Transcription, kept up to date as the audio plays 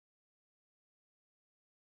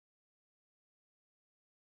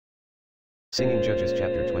Singing Judges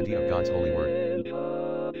chapter 20 of God's holy word.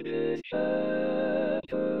 Judges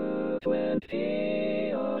chapter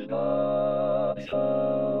 20 of God's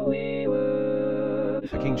holy word.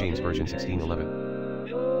 The King James Version 16:11.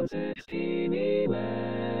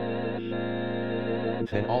 16:11.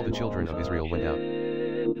 Then all the children of Israel went out,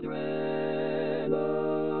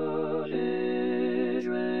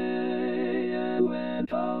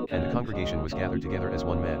 and the congregation was gathered together as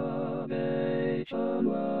one man.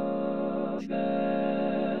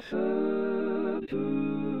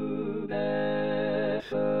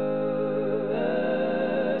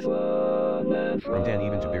 From Dan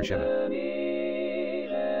even to Beersheba,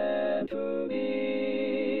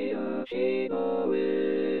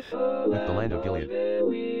 with the land of Gilead,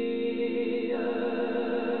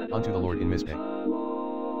 unto the Lord in Mizpeh.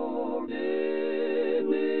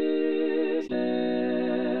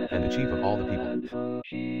 And the chief of all the people,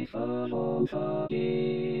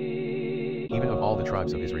 even of all the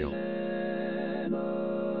tribes of Israel,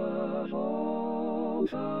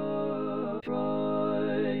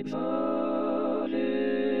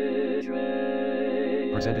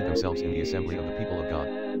 presented themselves in the assembly of the people of God.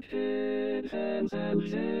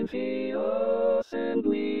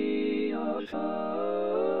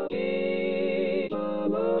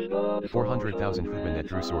 400,000 footmen that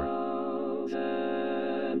drew sword.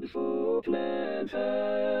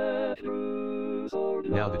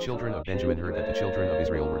 Now the children of Benjamin heard that the children of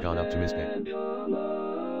Israel were gone up to Mizpeh.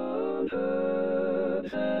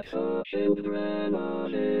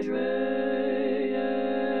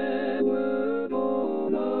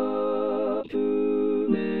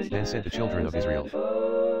 Then said the children of Israel,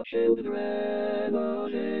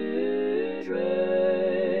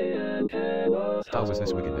 how was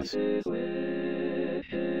this wickedness?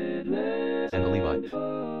 And the Levite,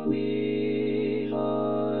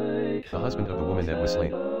 the husband of the woman that was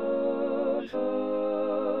slain,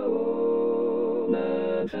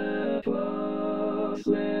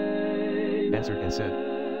 answered and said,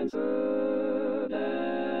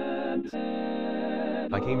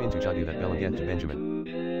 I came into Judea that belongeth to Benjamin.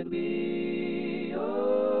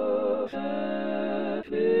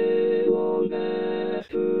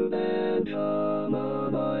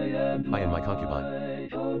 I and my concubine,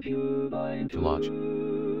 to lodge.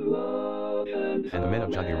 And the men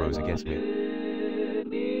of Judea rose against me,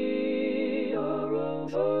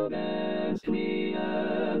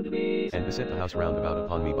 and beset the house round about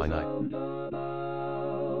upon me by night.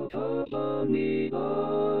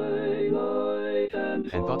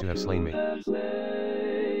 And thought to have slain me.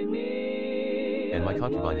 And my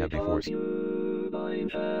concubine have they forced,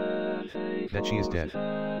 that she is dead.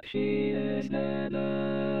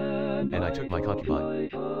 And I took my concubine,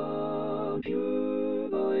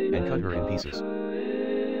 and cut her in pieces,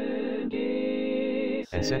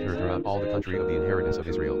 and sent her throughout all the country of the inheritance of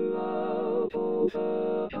Israel.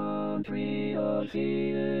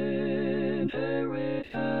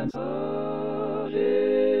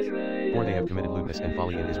 For they have committed lewdness and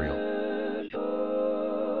folly in Israel.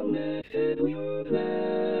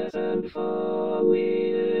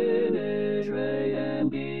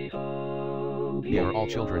 Ye are all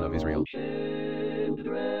children of Israel.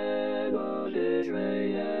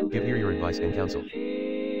 Give here your advice and counsel.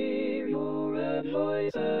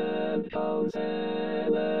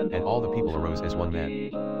 And all the people arose as one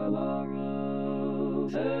man,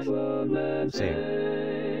 saying,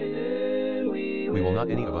 we will not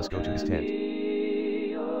any of us go to his tent.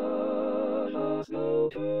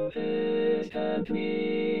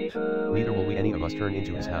 Neither will we any of us turn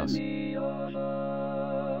into his house.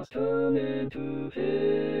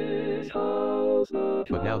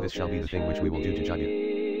 But now this shall be the thing which we will do to Judea.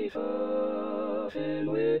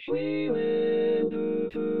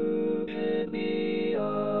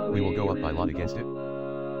 We will go up by lot against it,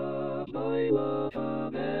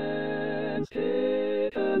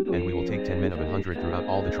 and we will take 10 men of 100 throughout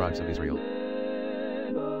all the tribes of Israel,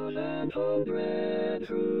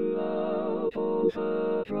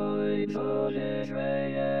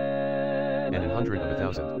 and 100 of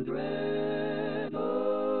 1,000,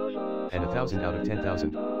 and 1,000 out of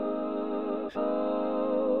 10,000,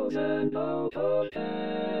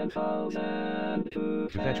 to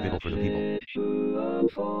fetch victual for the people,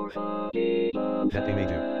 that they may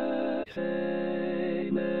do,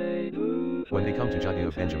 when they come to Judea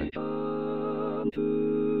of Benjamin,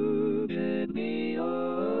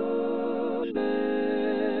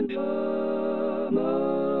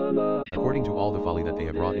 according to all the folly that they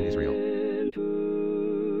have wrought in Israel.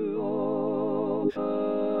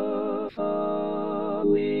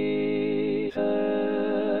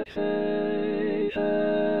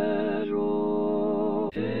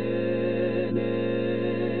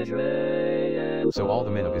 So all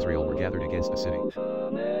the men of Israel were gathered against the city.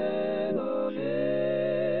 The men of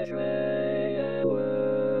Israel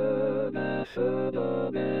were gathered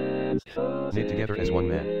against the Knit together as one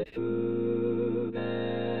man.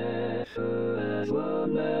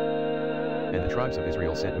 And the tribes of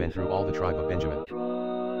Israel sent men through all the tribe of Benjamin.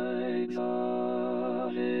 Tribes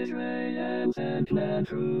of Israel sent men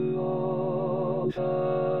through all the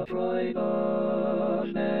tribe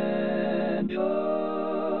of Benjamin,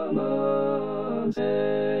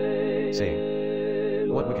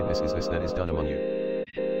 saying, What wickedness is this that is done among you?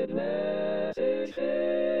 Wickedness is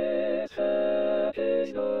this that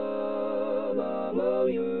is done among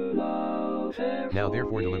you now. Now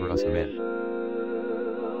therefore deliver us the men,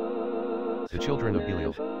 the children of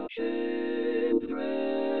Belial,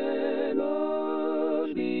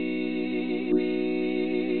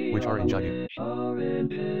 which are in Jabu,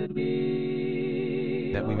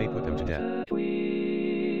 that we may put them to death.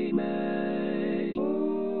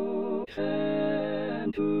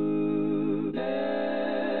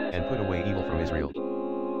 And put away evil from Israel.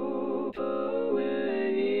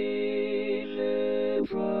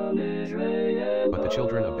 But the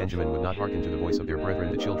children of Benjamin would not hearken to the voice of their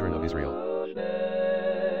brethren the children of Israel.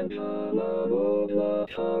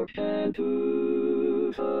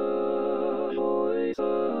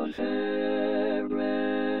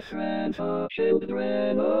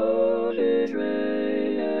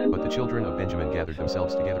 But the children of Benjamin gathered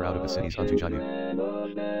themselves together out of the cities unto Jabu.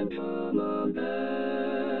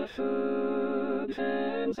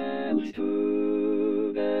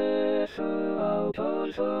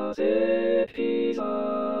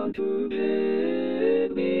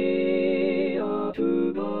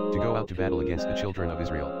 To go out to battle against the children of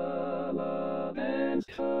Israel.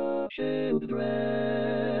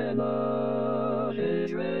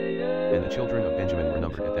 And the children of Benjamin were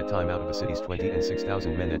numbered at that time out of the cities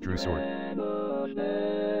 26,000 men that drew sword.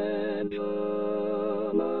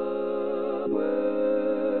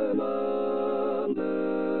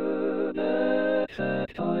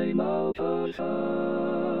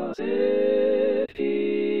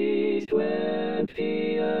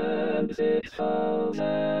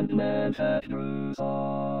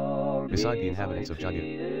 Beside the inhabitants of Jabu,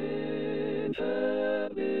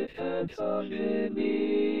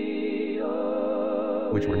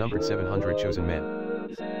 which were numbered 700 chosen men.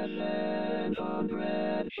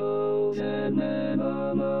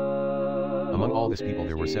 Among all this people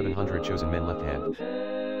there were 700 chosen men left hand.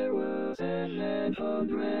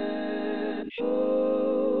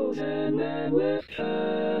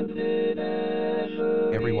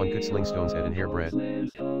 Everyone could sling stones at an hairbreadth,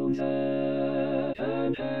 and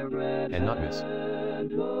not miss.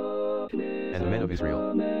 And the men of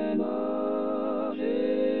Israel,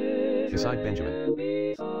 beside Benjamin,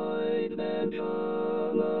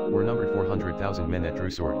 were numbered 400,000 men that drew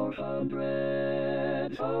sword.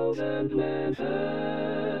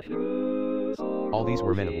 All these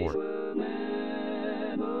were men of war.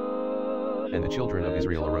 And the children of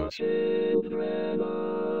Israel arose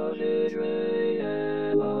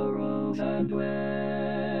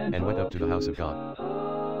and went up to the house of God,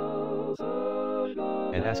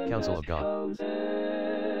 and asked counsel of God,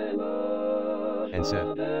 and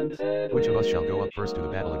said, Which of us shall go up first to the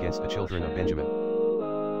battle against the children of Benjamin?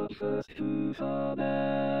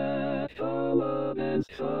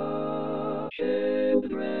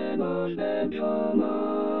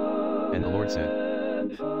 And the Lord said,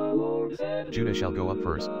 Judah shall go up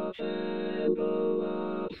first.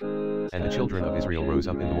 And the children of Israel rose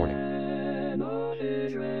up in the morning,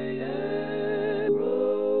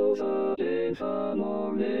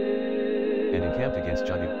 and encamped against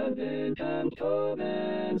Jabu.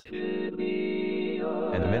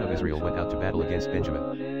 And the men of Israel went out to battle against Benjamin.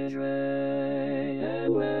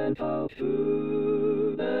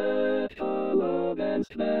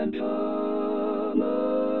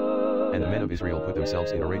 And the men of Israel put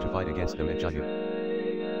themselves in array to fight against them at Jabu.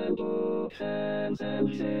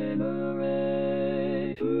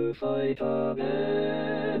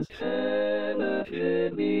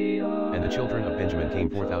 And the children of Benjamin came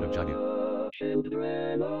forth out of Jabu,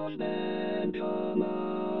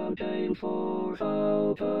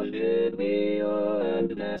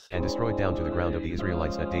 and destroyed down to the ground of the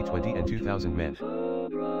Israelites that day 22,000 men.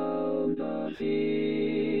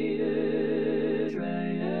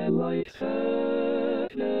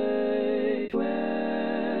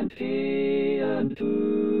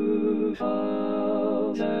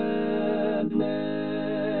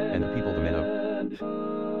 And the people, the men of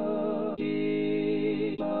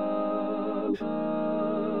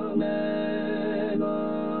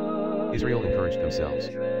Israel, encouraged themselves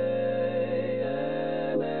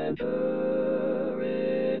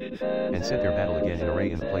and set their battle again in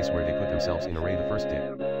array in the place where they put themselves in array the first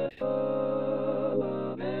day.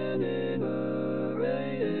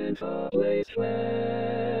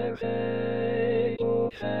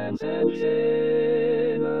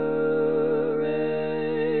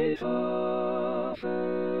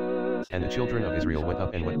 And the children of Israel went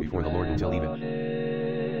up and went before the Lord until even.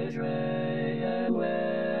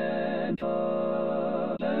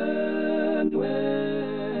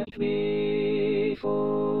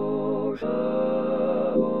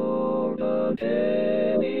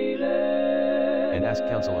 And asked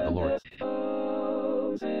counsel of the Lord.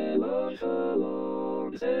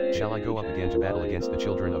 Shall I go up again to battle against the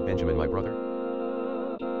children of Benjamin my brother?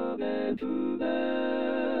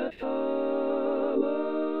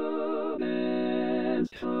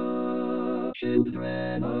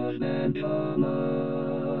 Children of Benjamin,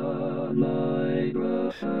 my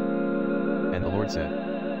brother. And the Lord said,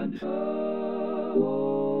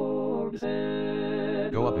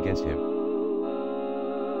 Go up against him.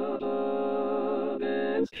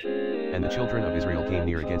 And the children of Israel came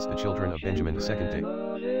near against the children of Benjamin the second day.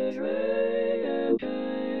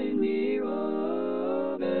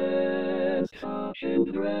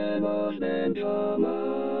 Children of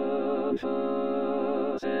Benjamin,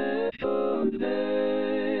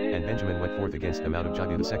 and Benjamin went forth against them out of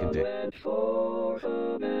Gibeah the second day.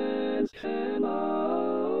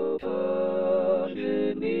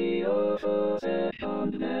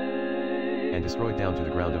 And destroyed down to the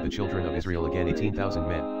ground of the children of Israel again 18,000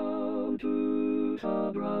 men.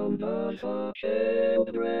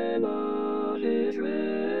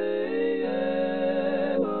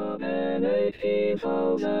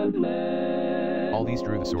 All these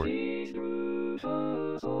drew the sword.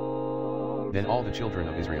 Then all the children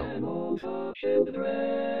of Israel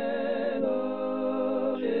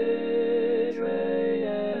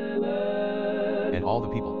and all the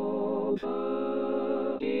people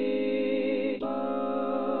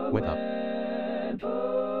went up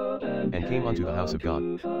and came unto the house of God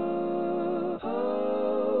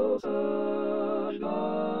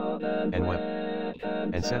and wept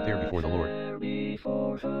and sat there before the Lord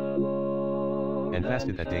and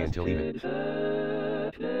fasted that day until even,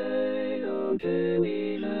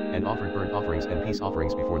 and offered burnt offerings and peace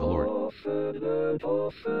offerings before the Lord.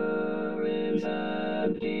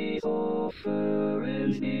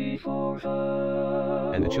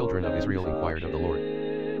 And the children of Israel inquired of the Lord.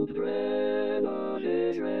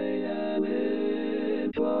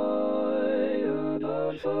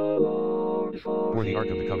 For the ark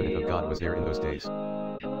of the covenant of God was there in those days.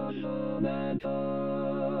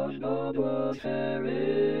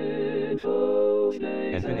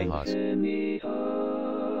 And Phinehas,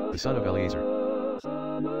 the son of Eleazar,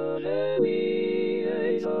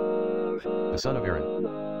 the son of Aaron,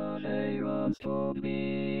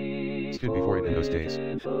 stood before it in those days.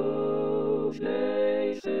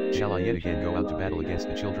 Shall I yet again go out to battle against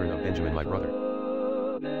the children of Benjamin my brother?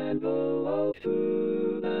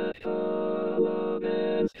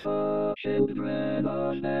 Children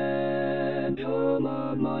of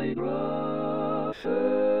Benjamin my brother.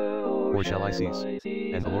 Or shall I cease?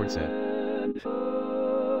 And the Lord said,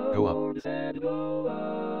 Go up,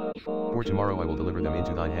 for tomorrow I will deliver them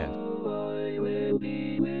into thine hand.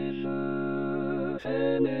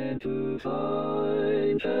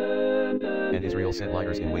 And Israel set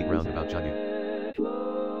liers in wait round about Gibeah.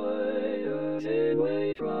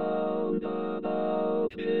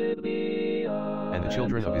 And the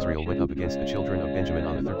children of Israel went up against the children of Benjamin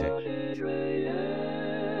on the third day.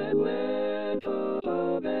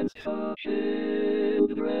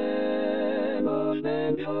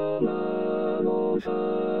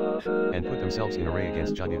 And put themselves in array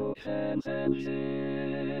against Gibeah.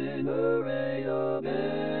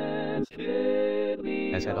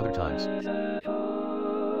 As at other times.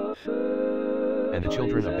 And the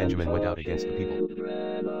children of Benjamin went out against the people.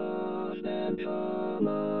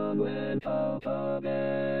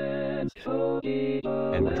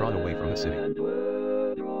 And were drawn away from the city.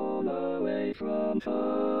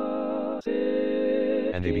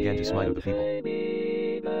 And they began to smite of the people.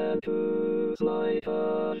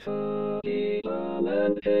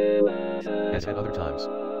 As at other times.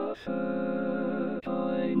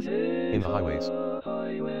 In the highways.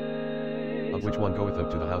 Of which one goeth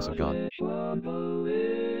up to the house of God.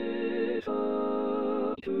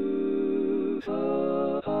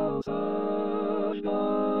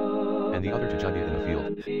 And the other to Gibeah in the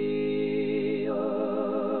field.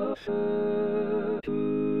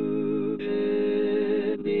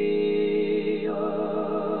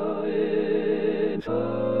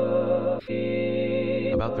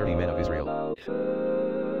 About 30 men of Israel.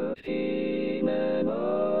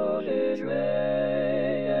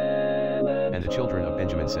 children of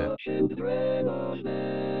Benjamin said, Children of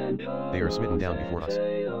Benjamin, they are smitten down before us.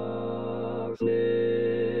 they are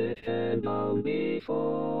smitten down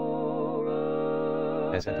before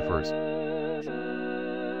us. As at the first.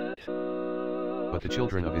 But the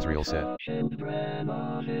children of Israel said, Children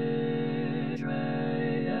of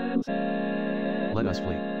Israel said, let us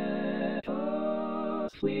flee, let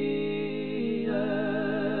us flee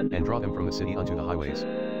and draw them from the city unto the highways.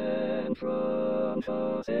 and from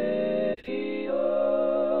the city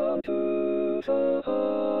unto the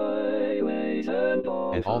highways,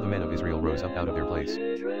 and all the men of Israel rose up out of their place,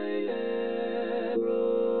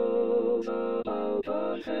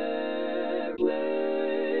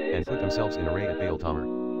 and put themselves in array at Baal Tamar.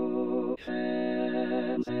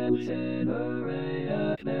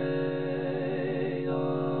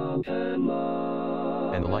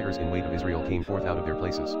 And the liers in wait of Israel came forth out of their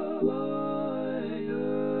places.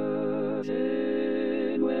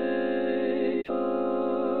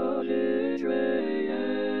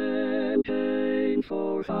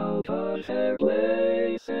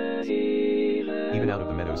 Even out of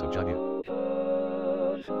the meadows of Judah.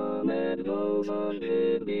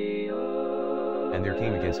 And there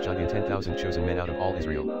came against Judah 10,000 chosen men out of all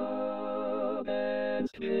Israel.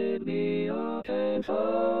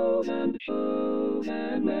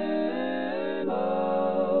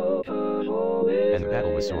 And the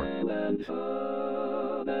battle was sore.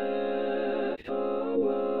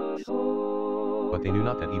 But they knew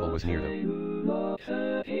not that evil was near them.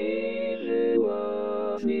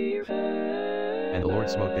 And the Lord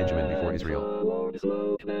smote Benjamin before Israel.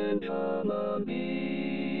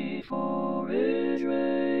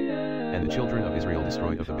 And the children of Israel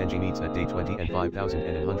destroyed of the Benjamites that day 20 and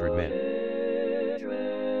 5,100 men.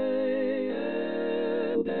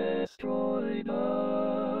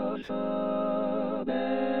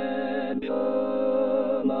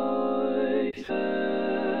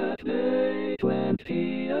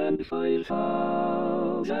 And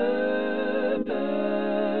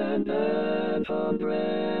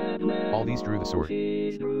 5,100 men. All these drew the sword.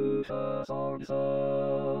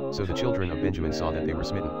 So the children of Benjamin saw that they were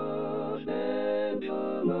smitten.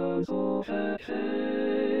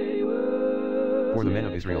 For the men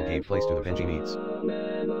of Israel gave place to the Benjamites.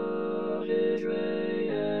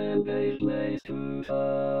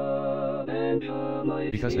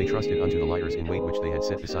 Because they trusted unto the liers in wait which they had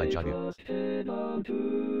set beside Judah.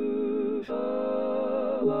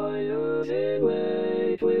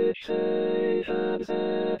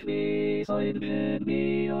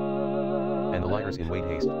 And the liers in wait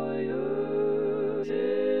haste,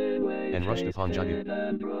 and rushed upon Judah.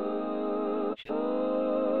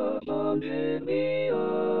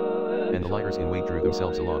 And the liers in wait drew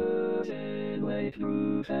themselves along,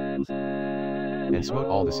 and smote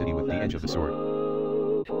all the city with the edge of the sword.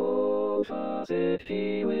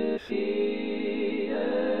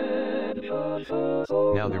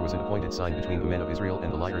 Now there was an appointed sign between the men of Israel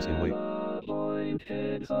and the liers in wait.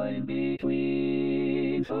 Appointed sign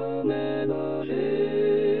between the men of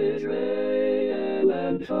Israel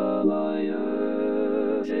and the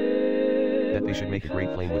liers, that they should make a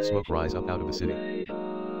great flame with smoke rise up out of the city. A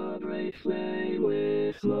great flame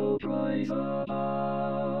with smoke rise up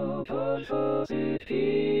out of the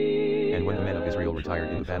city. And when the men of Israel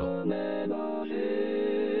retired in the battle, the men of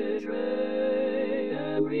Israel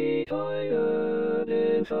retired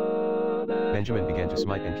in the battle, Benjamin began to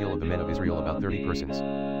smite and kill of the men of Israel about 30 persons.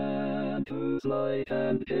 To smite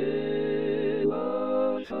and kill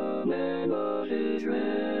of the men of Israel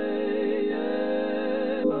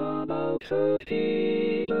about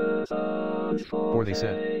 30 persons. For they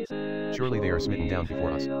said, surely they are smitten down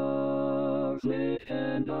before us,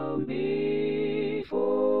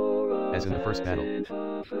 as in the first battle.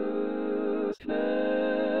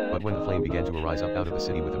 But when the flame began to arise up out of the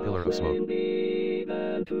city with a pillar of smoke,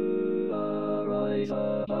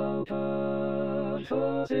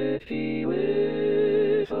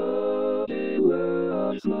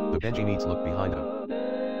 the Benjamites looked behind them.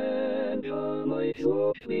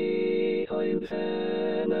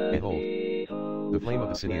 Behold, the flame of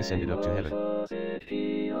the city ascended up to heaven.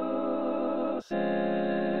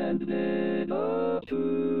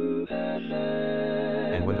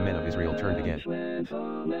 And when the men of Israel turned again,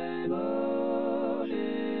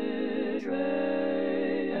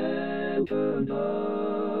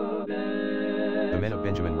 the men of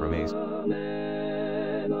Benjamin were amazed.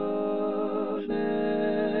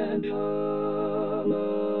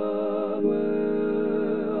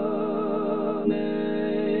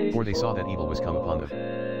 For they saw that evil was come upon them.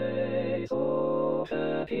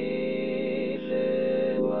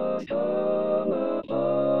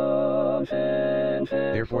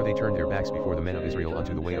 Therefore they turned their backs before the men of Israel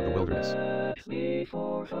unto the way of the wilderness.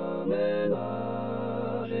 Before the men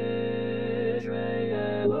of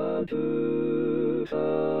Israel unto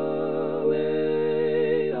the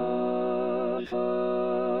way of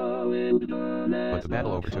the wilderness. But the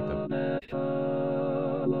battle overtook them.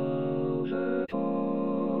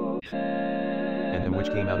 And them which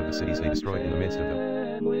came out of the cities they destroyed in the midst of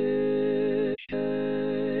them. Which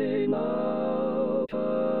came out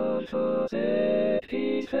of the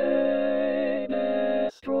cities they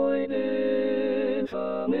destroyed in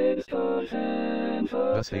the midst of them.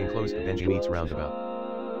 Thus they enclosed the Benjamites round about,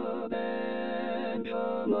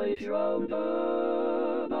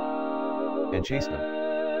 and chased them,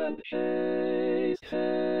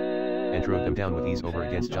 and drove them down with ease over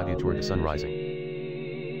against Gibeah toward the sun rising.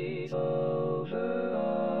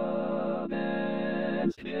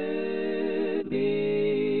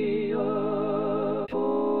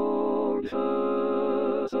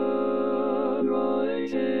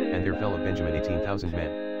 And there fell of Benjamin 18,000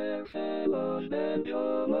 men.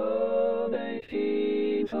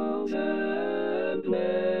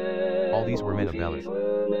 All these were men of valor.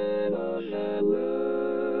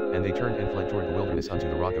 And they turned and fled toward the wilderness unto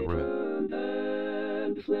the rock of Rimmon.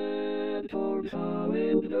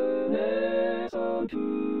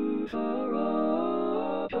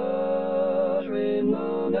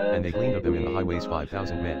 And they gleaned of them in the highways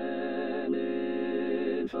 5,000 men.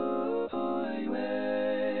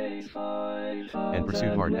 And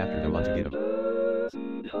pursued hard after them unto Gidom.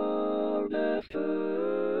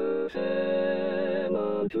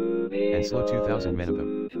 And slew 2,000 men of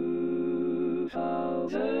them.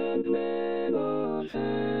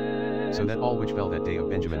 So that all which fell that day of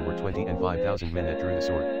Benjamin were 25,000 men that drew the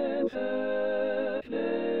sword.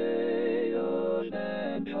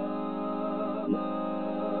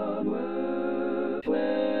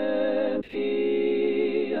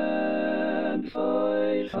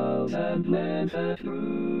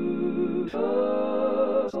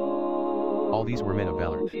 All these were men of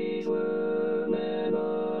valor.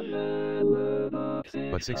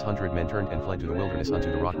 But 600 men turned and fled to the wilderness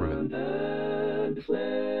unto the rock Rimmon.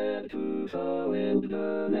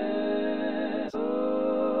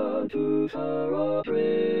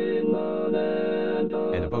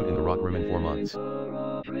 And abode in the rock Rimmon 4 months.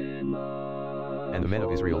 And the men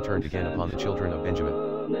of Israel turned again upon the children of Benjamin.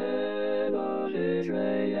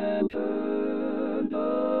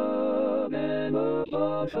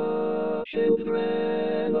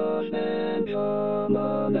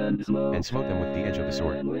 And smote them with the edge of the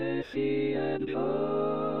sword,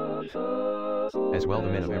 as well the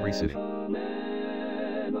men of every city. And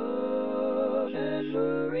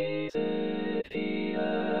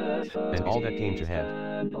all that came to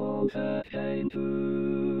hand.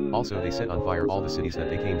 Also they set on fire all the cities that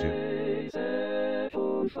they came to.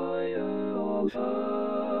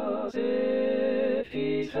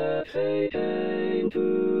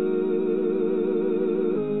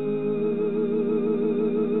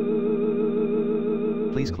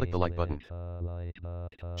 Please click the like button,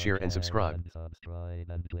 share and subscribe,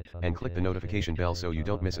 and click the notification bell so you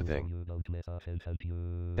don't miss a thing.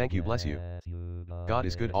 Thank you, bless you. God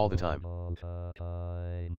is good all the time.